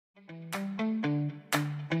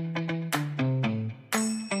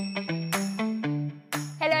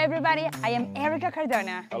everybody, I am Erica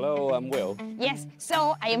Cardona. Hello, I'm Will. Yes,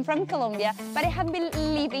 so I am from Colombia, but I have been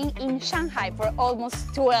living in Shanghai for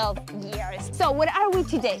almost 12 years. So where are we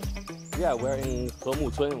today? Yeah, we're in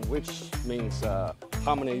Hemutun, which means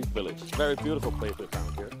Harmony Village. Very beautiful place we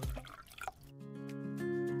found here.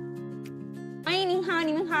 阿姨您好，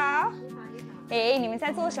你们好。哎，你们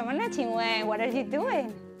在做什么呢？请问 ，What are you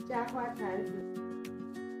doing? 加花坛子。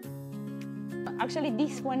 Actually,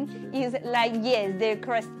 this one is like, yes, their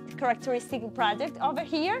characteristic project over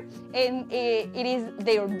here, and it is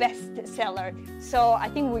their best seller. So I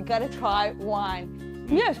think we gotta try one.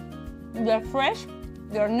 Yes, they're fresh,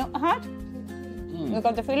 they're not hot. You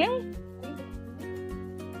got the feeling?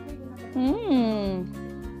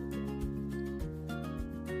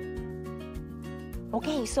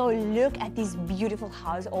 Okay, so look at this beautiful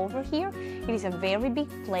house over here. It is a very big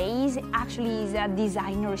place. Actually, it's a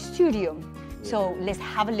designer studio. So let's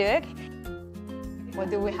have a look.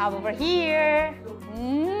 What do we have over here?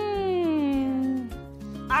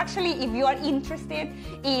 Actually, if you are interested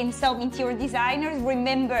in some interior designers,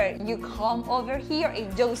 remember, you come over here,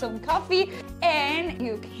 enjoy some coffee, and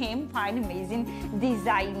you can find amazing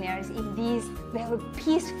designers in this very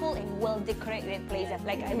peaceful and well-decorated place.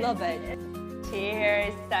 Like, I love it.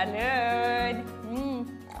 Cheers, salud.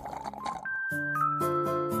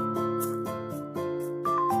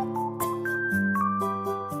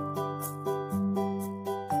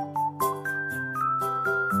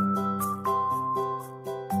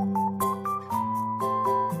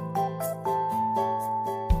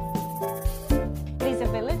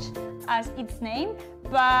 Village as its name,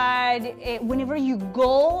 but whenever you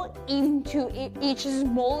go into each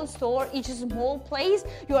small store, each small place,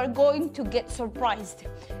 you are going to get surprised.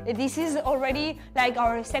 This is already like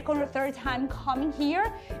our second or third time coming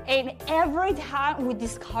here, and every time we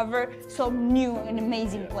discover some new and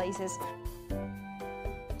amazing places.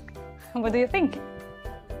 What do you think?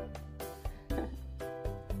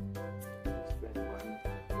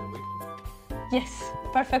 Yes,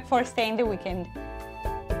 perfect for staying the weekend.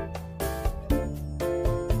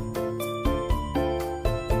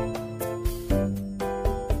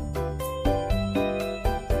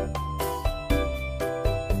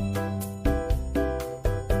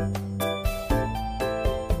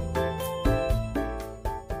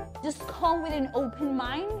 Just come with an open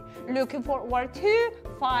mind, looking forward to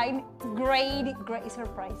find great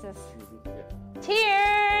surprises.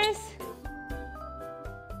 Cheers!